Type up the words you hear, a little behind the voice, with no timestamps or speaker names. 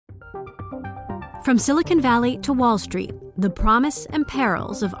From Silicon Valley to Wall Street, the promise and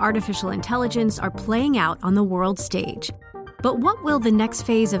perils of artificial intelligence are playing out on the world stage. But what will the next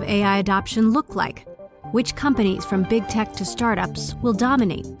phase of AI adoption look like? Which companies, from big tech to startups, will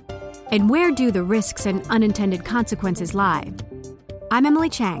dominate? And where do the risks and unintended consequences lie? I'm Emily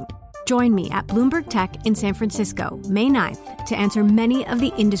Chang. Join me at Bloomberg Tech in San Francisco, May 9th, to answer many of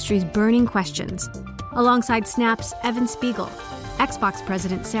the industry's burning questions, alongside Snap's Evan Spiegel, Xbox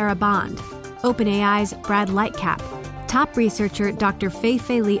President Sarah Bond, OpenAI's Brad Lightcap, top researcher Dr.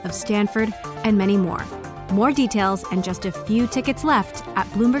 Fei Li of Stanford, and many more. More details and just a few tickets left at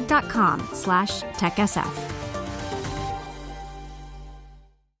Bloomberg.com/TechSF.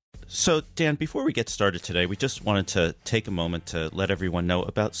 So, Dan, before we get started today, we just wanted to take a moment to let everyone know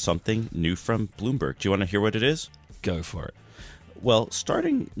about something new from Bloomberg. Do you want to hear what it is? Go for it. Well,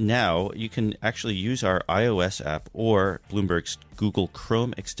 starting now, you can actually use our iOS app or Bloomberg's Google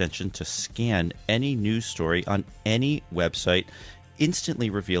Chrome extension to scan any news story on any website, instantly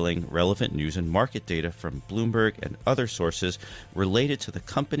revealing relevant news and market data from Bloomberg and other sources related to the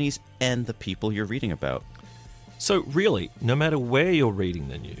companies and the people you're reading about. So really, no matter where you're reading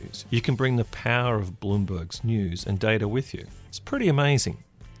the news, you can bring the power of Bloomberg's news and data with you. It's pretty amazing.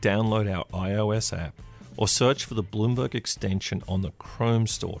 Download our iOS app or search for the Bloomberg extension on the Chrome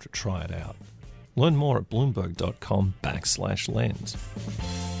store to try it out. Learn more at bloomberg.com/lens.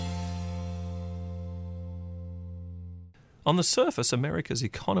 On the surface, America's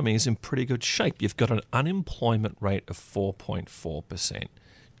economy is in pretty good shape. You've got an unemployment rate of 4.4%.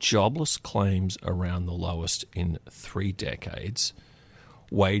 Jobless claims around the lowest in 3 decades.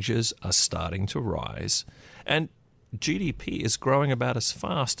 Wages are starting to rise. And GDP is growing about as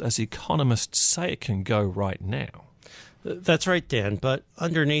fast as economists say it can go right now. That's right, Dan. But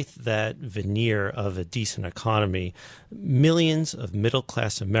underneath that veneer of a decent economy, millions of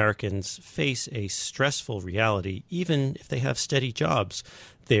middle-class Americans face a stressful reality, even if they have steady jobs.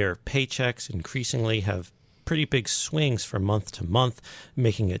 Their paychecks increasingly have pretty big swings from month to month,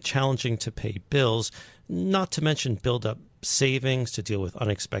 making it challenging to pay bills, not to mention build up savings to deal with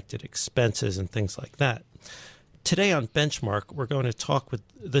unexpected expenses and things like that. Today on Benchmark, we're going to talk with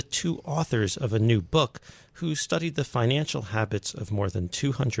the 2 authors of a new book who studied the financial habits of more than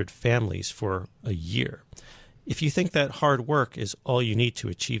 200 families for a year. If you think that hard work is all you need to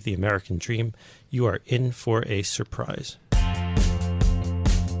achieve the American dream, you are in for a surprise.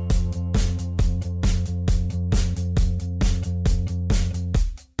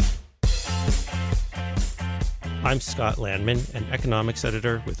 I'm Scott Landman, an economics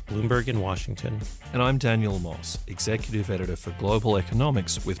editor with Bloomberg in Washington. And I'm Daniel Moss, executive editor for global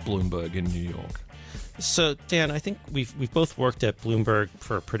economics with Bloomberg in New York. So, Dan, I think we've both worked at Bloomberg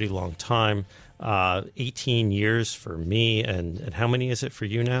for a pretty long time, 18 years for me, and how many is it for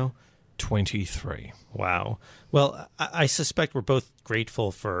you now? 23. Wow. Well, I suspect we're both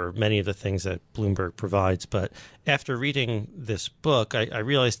grateful for many of the things that Bloomberg provides, but after reading this book, I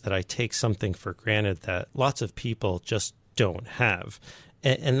realized that I take something for granted that lots of people just don't have,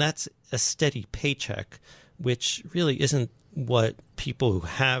 and that's a steady paycheck, which really isn't what people who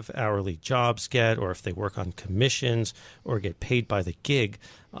have hourly jobs get, or if they work on commissions or get paid by the gig,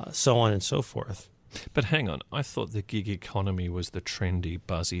 so on and so forth. But hang on, I thought the gig economy was the trendy,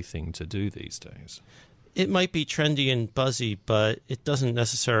 buzzy thing to do these days. It might be trendy and buzzy, but it doesn't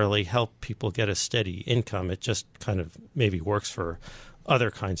necessarily help people get a steady income. It just kind of maybe works for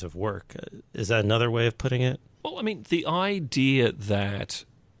other kinds of work. Is that another way of putting it? Well, I mean, the idea that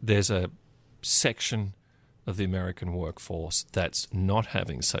there's a section of the American workforce that's not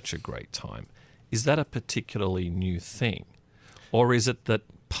having such a great time, is that a particularly new thing? Or is it that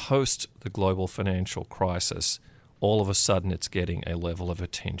post the global financial crisis, all of a sudden it's getting a level of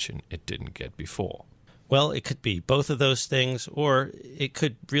attention it didn't get before? Well, it could be both of those things, or it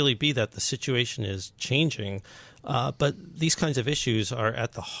could really be that the situation is changing. But these kinds of issues are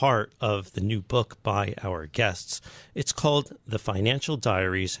at the heart of the new book by our guests. It's called The Financial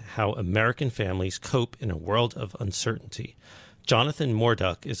Diaries: How American Families Cope in a World of Uncertainty. Jonathan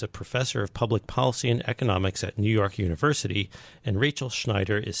Morduck is a professor of public policy and economics at New York University, and Rachel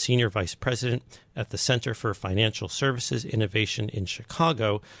Schneider is senior vice president at the Center for Financial Services Innovation in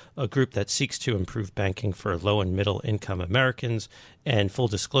Chicago, a group that seeks to improve banking for low and middle income Americans, and full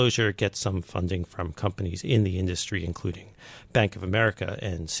disclosure, gets some funding from companies in the industry, including Bank of America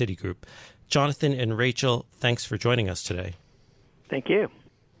and Citigroup. Jonathan and Rachel, thanks for joining us today. Thank you.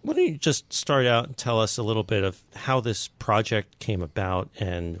 Why don't you just start out and tell us a little bit of how this project came about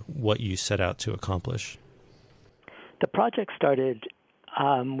and what you set out to accomplish? The project started,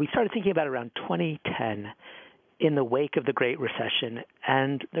 we started thinking about it around 2010. in the wake of the Great Recession.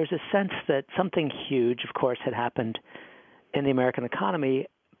 And there's a sense that something huge, of course, had happened in the American economy,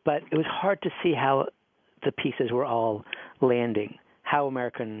 but it was hard to see how the pieces were all landing, how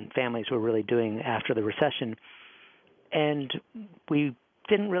American families were really doing after the recession. And we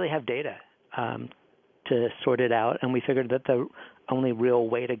didn't really have data to sort it out, and we figured that the only real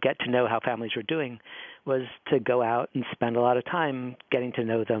way to get to know how families were doing was to go out and spend a lot of time getting to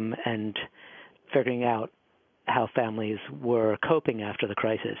know them and figuring out how families were coping after the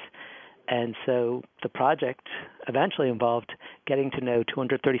crisis. And so the project eventually involved getting to know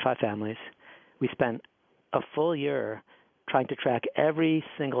 235 families. We spent a full year trying to track every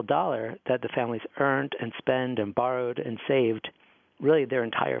single dollar that the families earned and spent and borrowed and saved, really their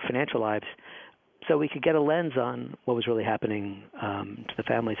entire financial lives, so we could get a lens on what was really happening to the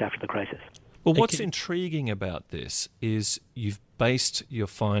families after the crisis. Well, what's intriguing about this is you've based your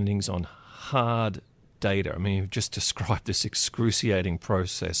findings on hard data. I mean, you've just described this excruciating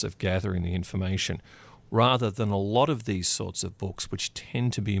process of gathering the information rather than a lot of these sorts of books which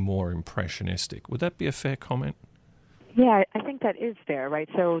tend to be more impressionistic. Would that be a fair comment? Yeah, I think that is fair, right?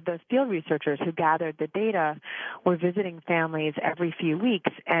 So the field researchers who gathered the data were visiting families every few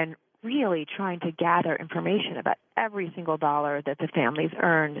weeks and really trying to gather information about every single dollar that the families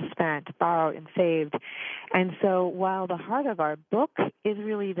earned, spent, borrowed, and saved. And so while the heart of our book is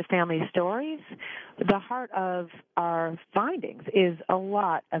really the family stories, the heart of our findings is a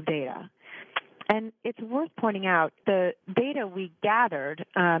lot of data. And it's worth pointing out the data we gathered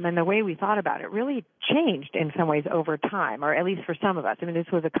and the way we thought about it really changed in some ways over time, or at least for some of us. I mean, this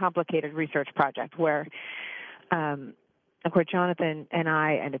was a complicated research project where of course, Jonathan and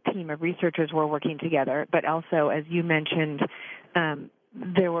I and a team of researchers were working together, but also, as you mentioned,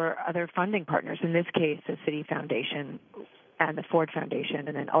 there were other funding partners, in this case, the Citi Foundation and the Ford Foundation,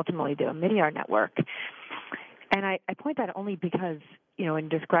 and then ultimately the Omidyar Network. And I point that only because, you know, in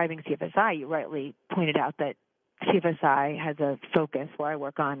describing CFSI, you rightly pointed out that CFSI has a focus where I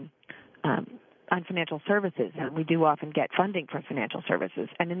work on financial services, and we do often get funding from financial services.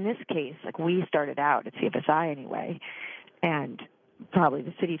 And in this case, like we started out at CFSI anyway, and probably the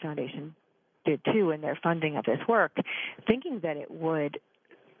Citi Foundation did too in their funding of this work, thinking that it would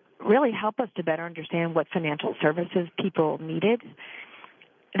really help us to better understand what financial services people needed.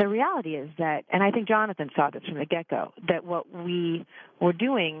 The reality is that, and I think Jonathan saw this from the get-go, that what we were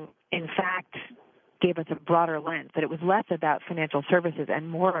doing, in fact, gave us a broader lens, that it was less about financial services and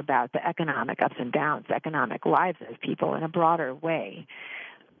more about the economic ups and downs, the economic lives of people in a broader way.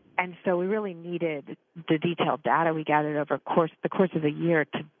 And so we really needed the detailed data we gathered over the course of the year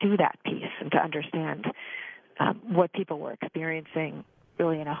to do that piece and to understand what people were experiencing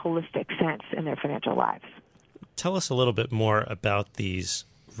really in a holistic sense in their financial lives. Tell us a little bit more about these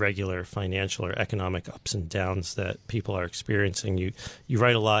regular financial or economic ups and downs that people are experiencing. You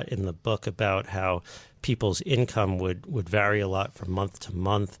write a lot in the book about how people's income would vary a lot from month to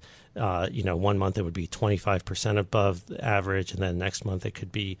month. 1 month it would be 25% above the average, and then next month it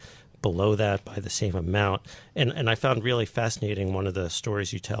could be below that by the same amount. And I found really fascinating one of the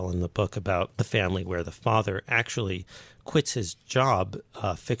stories you tell in the book about the family where the father actually quits his job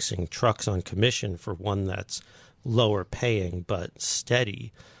fixing trucks on commission for one that's lower paying but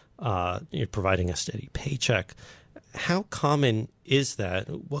steady, providing a steady paycheck. How common is that?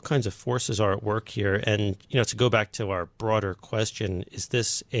 What kinds of forces are at work here? And, to go back to our broader question, is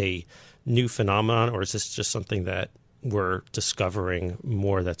this a new phenomenon, or is this just something that we're discovering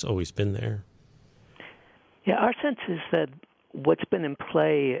more that's always been there? Yeah, our sense is that what's been in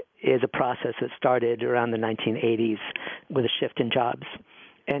play is a process that started around the 1980s with a shift in jobs.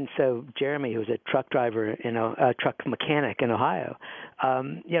 And so Jeremy, who was a truck driver, a truck mechanic in Ohio,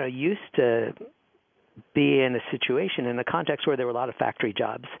 used to be in a situation, in a context where there were a lot of factory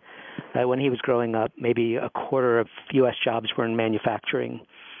jobs. When he was growing up, maybe a quarter of U.S. jobs were in manufacturing.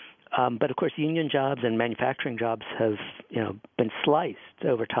 But, of course, union jobs and manufacturing jobs have, been sliced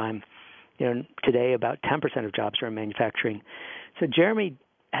over time. Today about 10% of jobs are in manufacturing. So Jeremy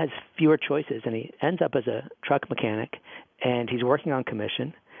has fewer choices, and he ends up as a truck mechanic, and he's working on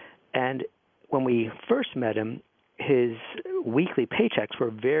commission. And when we first met him, his weekly paychecks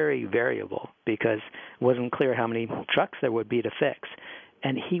were very variable because it wasn't clear how many trucks there would be to fix.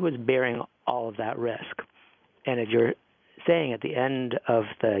 And he was bearing all of that risk. And as you're saying, at the end of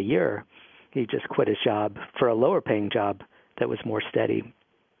the year, he just quit his job for a lower-paying job that was more steady.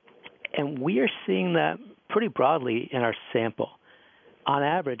 And we are seeing that pretty broadly in our sample. On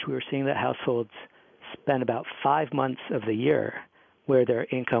average, we were seeing that households spend about 5 months of the year where their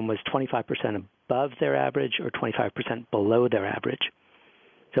income was 25% above their average or 25% below their average.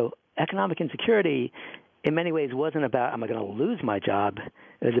 So economic insecurity in many ways wasn't about, am I going to lose my job?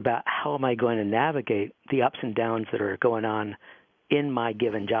 It was about, how am I going to navigate the ups and downs that are going on in my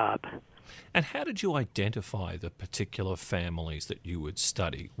given job? And how did you identify the particular families that you would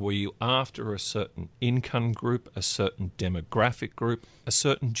study? Were you after a certain income group, a certain demographic group, a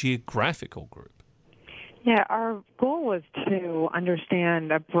certain geographical group? Yeah, our goal was to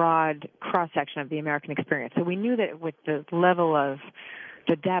understand a broad cross-section of the American experience. So we knew that with the level of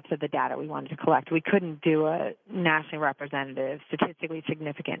the depth of the data we wanted to collect, we couldn't do a nationally representative, statistically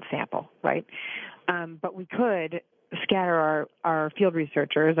significant sample, right? But we could scatter our field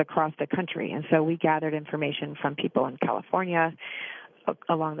researchers across the country. And so we gathered information from people in California,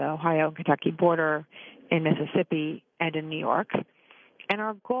 along the Ohio and Kentucky border, in Mississippi, and in New York. And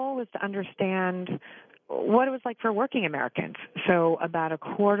our goal was to understand what it was like for working Americans. So about a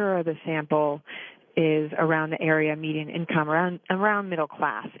quarter of the sample is around the area median income, around middle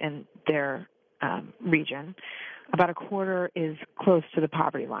class in their region. About a quarter is close to the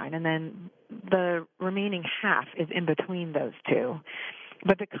poverty line, and then the remaining half is in between those two.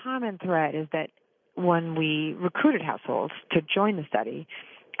 But the common thread is that when we recruited households to join the study,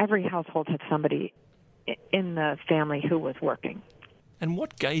 every household had somebody in the family who was working. And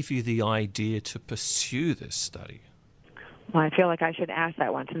what gave you the idea to pursue this study? Well, I feel like I should ask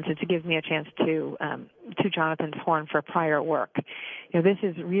that one, since it gives me a chance to Jonathan's horn for prior work. This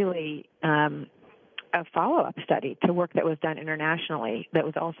is really a follow-up study to work that was done internationally that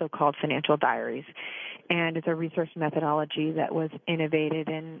was also called Financial Diaries. And it's a research methodology that was innovated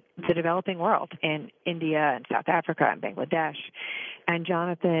in the developing world, in India and South Africa and Bangladesh. And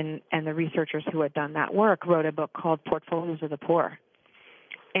Jonathan and the researchers who had done that work wrote a book called Portfolios of the Poor.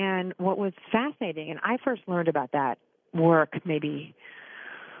 And what was fascinating, and I first learned about that work maybe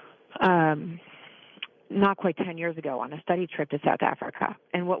not quite 10 years ago on a study trip to South Africa.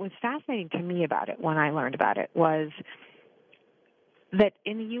 And what was fascinating to me about it when I learned about it was that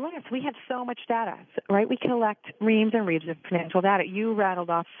in the U.S. we have so much data, right? We collect reams and reams of financial data. You rattled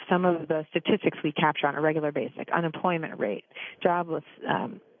off some of the statistics we capture on a regular basis: unemployment rate, jobless,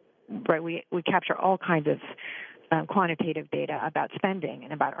 right? We capture all kinds of quantitative data about spending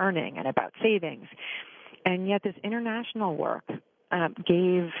and about earning and about savings. And yet this international work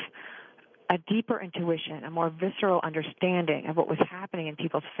gave a deeper intuition, a more visceral understanding of what was happening in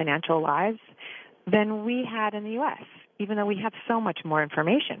people's financial lives than we had in the U.S., even though we have so much more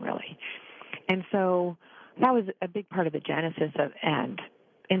information, really. And so that was a big part of the genesis of and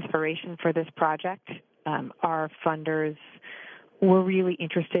inspiration for this project. Our funders were really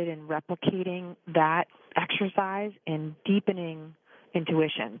interested in replicating that exercise and deepening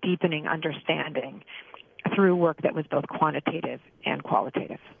intuition, deepening understanding through work that was both quantitative and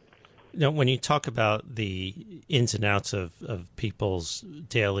qualitative. When you talk about the ins and outs of people's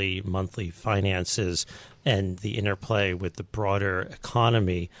daily, monthly finances and the interplay with the broader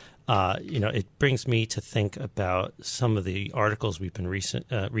economy, it brings me to think about some of the articles we've been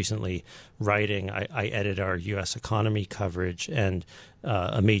recently writing. I edit our U.S. economy coverage, and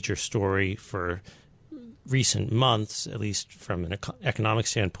a major story for recent months, at least from an economic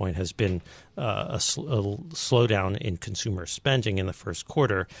standpoint, has been a slowdown in consumer spending in the first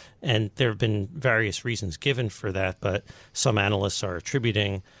quarter. And there have been various reasons given for that, but some analysts are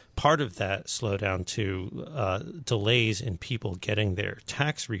attributing part of that slowdown to delays in people getting their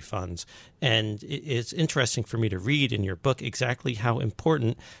tax refunds. And it's interesting for me to read in your book exactly how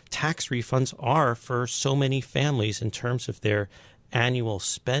important tax refunds are for so many families in terms of their annual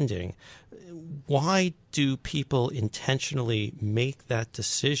spending. Why do people intentionally make that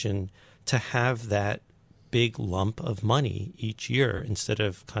decision to have that big lump of money each year instead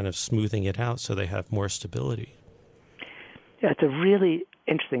of kind of smoothing it out so they have more stability? Yeah, it's a really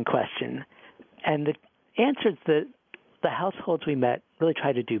interesting question. And the answer is that the households we met really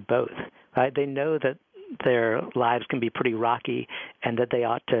try to do both, right? They know that their lives can be pretty rocky and that they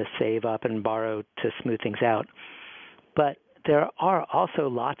ought to save up and borrow to smooth things out. But there are also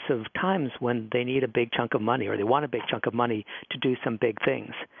lots of times when they need a big chunk of money, or they want a big chunk of money to do some big things.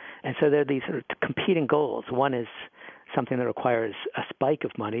 And so there are these sort of competing goals. One is something that requires a spike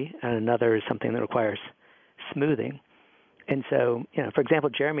of money, and another is something that requires smoothing. And so, for example,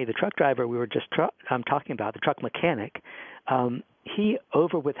 Jeremy, the truck driver we were just talking about, the truck mechanic, he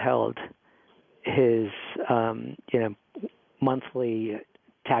overwithheld his, monthly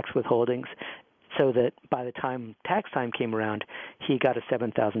tax withholdings, so that by the time tax time came around, he got a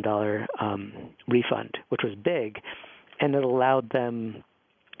 $7,000 refund, which was big, and it allowed them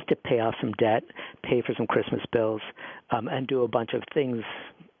to pay off some debt, pay for some Christmas bills, and do a bunch of things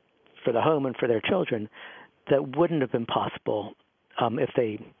for the home and for their children that wouldn't have been possible if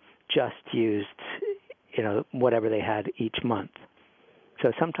they just used, whatever they had each month.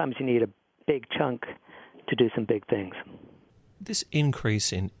 So sometimes you need a big chunk to do some big things. This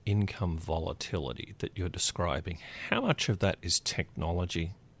increase in income volatility that you're describing, how much of that is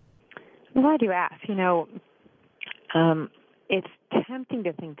technology? I'm glad you asked. It's tempting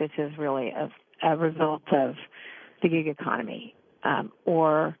to think this is really a result of the gig economy,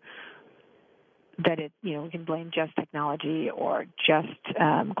 or that we can blame just technology or just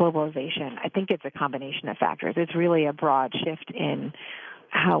globalization. I think it's a combination of factors. It's really a broad shift in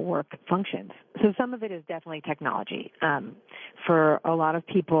how work functions. So some of it is definitely technology. For a lot of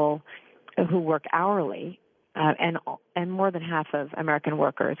people who work hourly, and more than half of American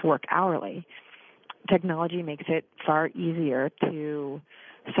workers work hourly, technology makes it far easier to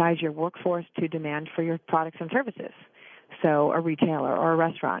size your workforce to demand for your products and services. So a retailer or a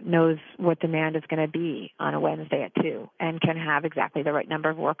restaurant knows what demand is going to be on a Wednesday at 2 and can have exactly the right number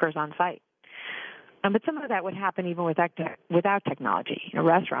of workers on site. But some of that would happen even without technology.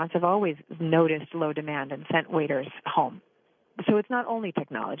 Restaurants have always noticed low demand and sent waiters home. So it's not only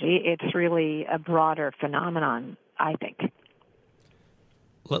technology, it's really a broader phenomenon, I think.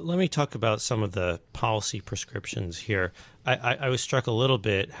 Let me talk about some of the policy prescriptions here. I was struck a little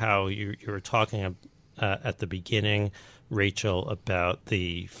bit how you were talking at the beginning, Rachel, about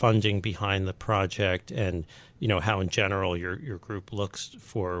the funding behind the project and, how in general your group looks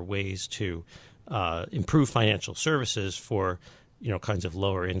for ways to improve financial services for, kinds of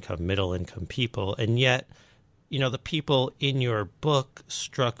lower income, middle income people. And yet, the people in your book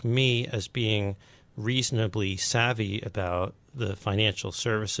struck me as being reasonably savvy about the financial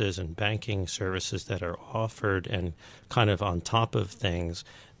services and banking services that are offered and kind of on top of things.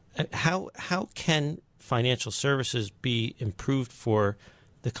 How can financial services be improved for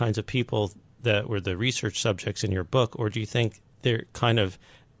the kinds of people that were the research subjects in your book, or do you think they're kind of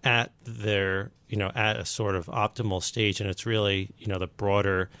at their, at a sort of optimal stage and it's really, the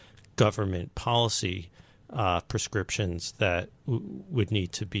broader government policy prescriptions that would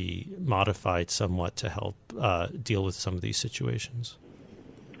need to be modified somewhat to help deal with some of these situations?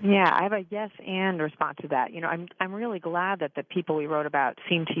 Yeah, I have a yes and response to that. I'm really glad that the people we wrote about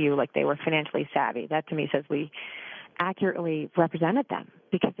seemed to you like they were financially savvy. That to me says we accurately represented them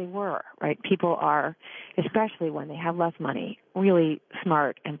because they were, right? People are, especially when they have less money, really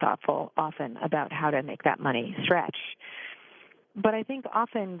smart and thoughtful often about how to make that money stretch. But I think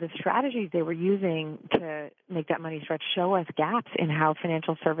often the strategies they were using to make that money stretch show us gaps in how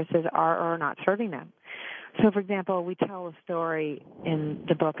financial services are or are not serving them. So, for example, we tell a story in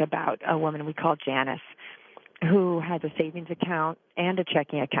the book about a woman we call Janice who has a savings account and a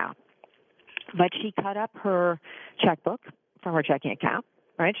checking account. But she cut up her checkbook from her checking account,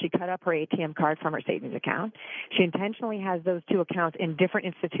 right? She cut up her ATM card from her savings account. She intentionally has those two accounts in different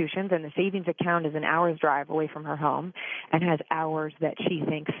institutions, and the savings account is an hour's drive away from her home and has hours that she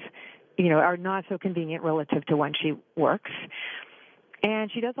thinks, are not so convenient relative to when she works.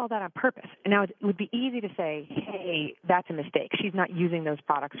 And she does all that on purpose. And now it would be easy to say, hey, that's a mistake. She's not using those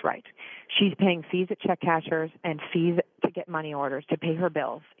products right. She's paying fees at check cashers and fees to get money orders to pay her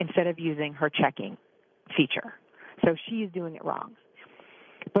bills instead of using her checking feature. So she's doing it wrong.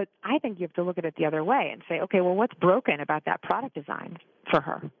 But I think you have to look at it the other way and say, okay, well, what's broken about that product design for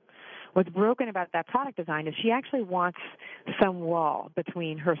her? What's broken about that product design is she actually wants some wall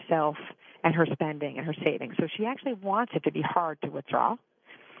between herself and her spending and her savings. So she actually wants it to be hard to withdraw.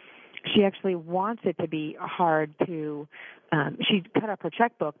 She actually wants it to be hard to, she cut up her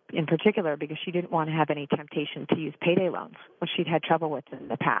checkbook in particular because she didn't want to have any temptation to use payday loans, which she'd had trouble with in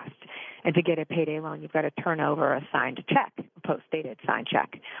the past. And to get a payday loan, you've got to turn over a signed check, a post-dated signed check.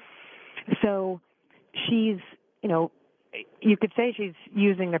 So she's, you could say she's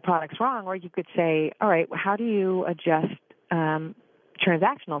using the products wrong, or you could say, all right, how do you adjust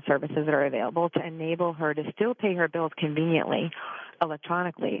transactional services that are available to enable her to still pay her bills conveniently,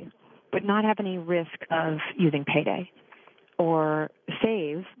 electronically, but not have any risk of using payday, or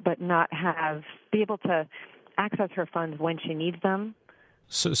save but not be able to access her funds when she needs them.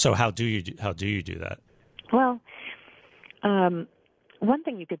 So how do you do that? Well, one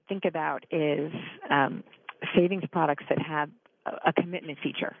thing you could think about is savings products that have a commitment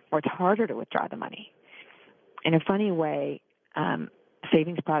feature, or it's harder to withdraw the money. In a funny way,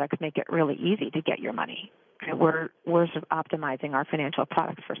 savings products make it really easy to get your money. We're sort of optimizing our financial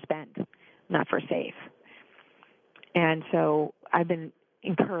products for spend, not for save. And so I've been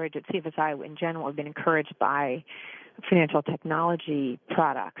encouraged at CFSI in general, I've been encouraged by financial technology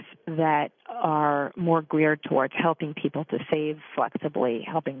products that are more geared towards helping people to save flexibly,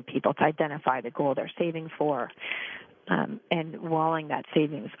 helping people to identify the goal they're saving for, and walling that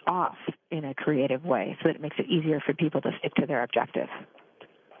savings off in a creative way so that it makes it easier for people to stick to their objective.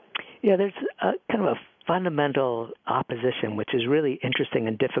 Yeah, there's kind of a fundamental opposition, which is really interesting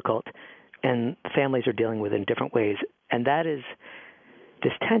and difficult, and families are dealing with it in different ways. And that is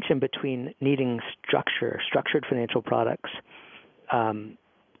this tension between needing structured financial products,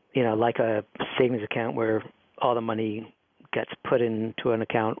 like a savings account where all the money gets put into an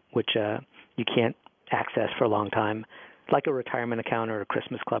account which you can't access for a long time, like a retirement account or a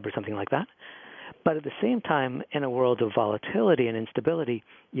Christmas club or something like that. But at the same time, in a world of volatility and instability,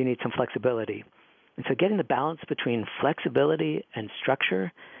 you need some flexibility. And so getting the balance between flexibility and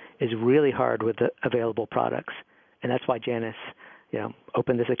structure is really hard with the available products. And that's why Janice,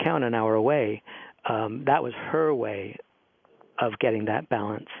 opened this account an hour away. That was her way of getting that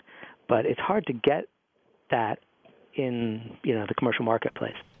balance. But it's hard to get that in, the commercial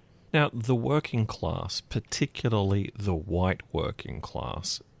marketplace. Now, the working class, particularly the white working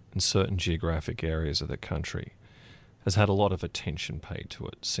class in certain geographic areas of the country, has had a lot of attention paid to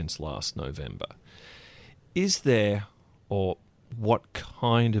it since last November. Is there, or what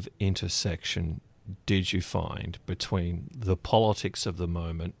kind of intersection did you find between the politics of the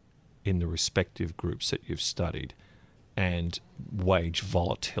moment in the respective groups that you've studied and wage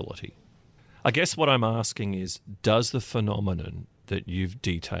volatility? I guess what I'm asking is, does the phenomenon that you've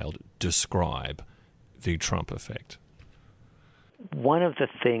detailed describe the Trump effect? One of the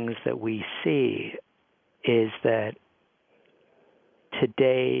things that we see is that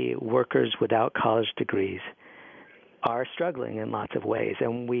today workers without college degrees are struggling in lots of ways,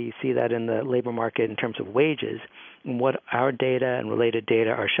 and we see that in the labor market in terms of wages. And what our data and related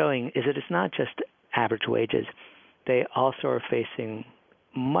data are showing is that it's not just average wages. They also are facing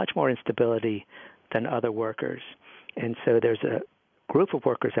much more instability than other workers. And so there's a group of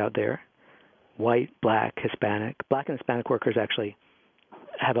workers out there, white, black, Hispanic. Black and Hispanic workers actually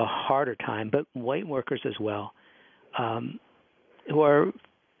have a harder time, but white workers as well, who are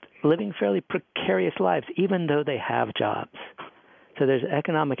living fairly precarious lives, even though they have jobs. So there's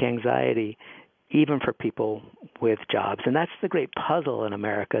economic anxiety even for people with jobs. And that's the great puzzle in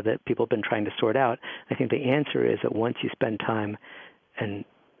America that people have been trying to sort out. I think the answer is that once you spend time and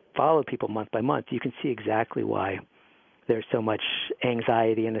follow people month by month, you can see exactly why there's so much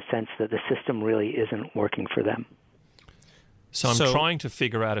anxiety in the sense that the system really isn't working for them. So I'm trying to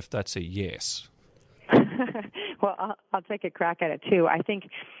figure out if that's a yes. Well, I'll take a crack at it, too. I think,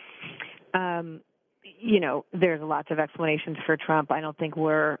 there's lots of explanations for Trump. I don't think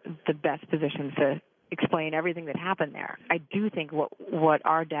we're the best positioned to explain everything that happened there. I do think what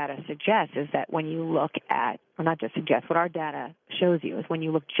our data suggests is that when you look at, or not just suggests, what our data shows you is when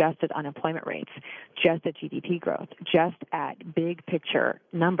you look just at unemployment rates, just at GDP growth, just at big picture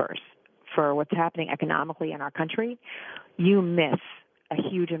numbers for what's happening economically in our country, you miss a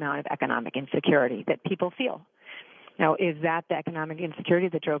huge amount of economic insecurity that people feel. Now, is that the economic insecurity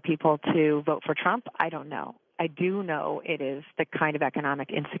that drove people to vote for Trump? I don't know. I do know it is the kind of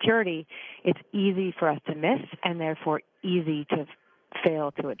economic insecurity it's easy for us to miss and therefore easy to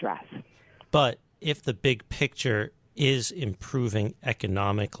fail to address. But if the big picture is improving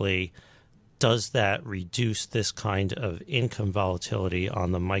economically, does that reduce this kind of income volatility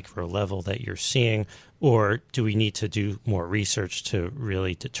on the micro level that you're seeing, or do we need to do more research to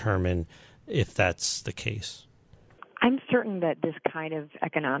really determine if that's the case? I'm certain that this kind of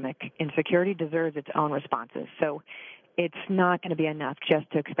economic insecurity deserves its own responses. So it's not going to be enough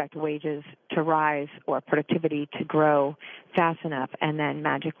just to expect wages to rise or productivity to grow fast enough and then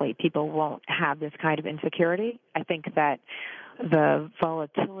magically people won't have this kind of insecurity. I think that the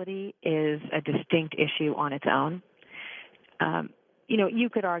volatility is a distinct issue on its own. You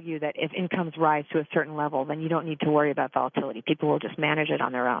could argue that if incomes rise to a certain level, then you don't need to worry about volatility. People will just manage it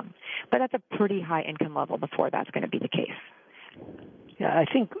on their own. But that's a pretty high income level before that's going to be the case. Yeah, I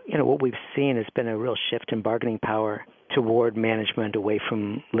think, what we've seen has been a real shift in bargaining power toward management away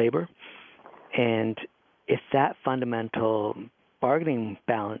from labor. And if that fundamental bargaining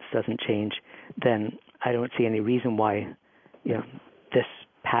balance doesn't change, then I don't see any reason why, this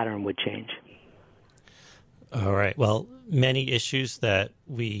pattern would change. All right. Well, many issues that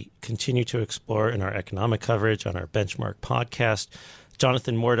we continue to explore in our economic coverage on our Benchmark podcast.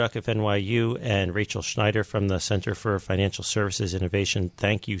 Jonathan Morduck of NYU and Rachel Schneider from the Center for Financial Services Innovation,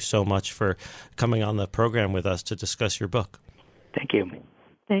 thank you so much for coming on the program with us to discuss your book. Thank you.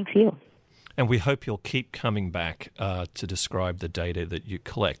 Thanks, you. And we hope you'll keep coming back to describe the data that you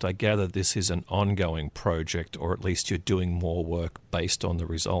collect. I gather this is an ongoing project, or at least you're doing more work based on the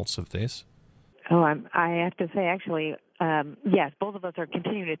results of this. Oh, I have to say, actually, yes, both of us are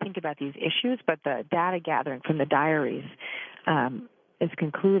continuing to think about these issues, but the data gathering from the diaries is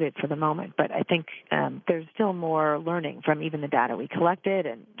concluded for the moment. But I think there's still more learning from even the data we collected.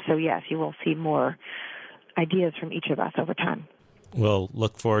 And so, yes, you will see more ideas from each of us over time. We'll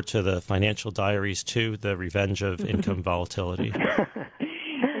look forward to the financial diaries, too, the revenge of income volatility.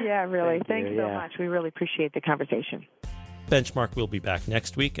 Yeah, really. Thank Thanks you, so yeah. much. We really appreciate the conversation. Benchmark will be back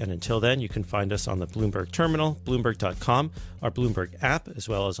next week, and until then, you can find us on the Bloomberg Terminal, Bloomberg.com, our Bloomberg app, as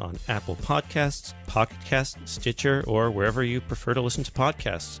well as on Apple Podcasts, Pocket Casts, Stitcher, or wherever you prefer to listen to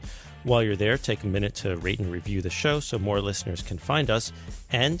podcasts. While you're there, take a minute to rate and review the show so more listeners can find us,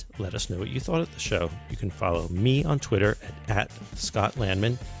 and let us know what you thought of the show. You can follow me on Twitter at Scott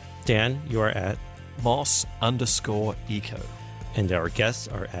Landman. Dan, you are at Moss_eco. And our guests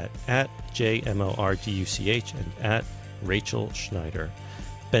are at JMORDUCH and at Rachel Schneider.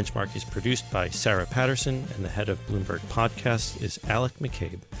 Benchmark is produced by Sarah Patterson, and the head of Bloomberg Podcasts is Alec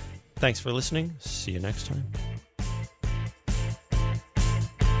McCabe. Thanks for listening. See you next time.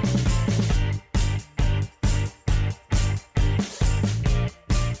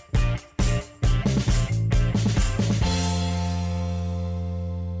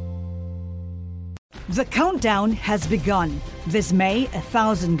 The countdown has begun. This May,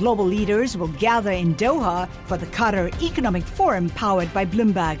 1,000 global leaders will gather in Doha for the Qatar Economic Forum powered by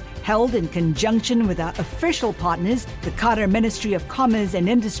Bloomberg, held in conjunction with our official partners, the Qatar Ministry of Commerce and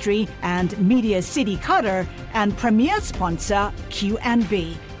Industry and Media City Qatar, and premier sponsor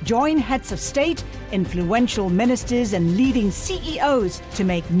QNB. Join heads of state, influential ministers, and leading CEOs to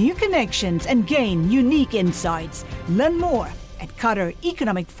make new connections and gain unique insights. Learn more at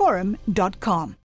QatarEconomicForum.com.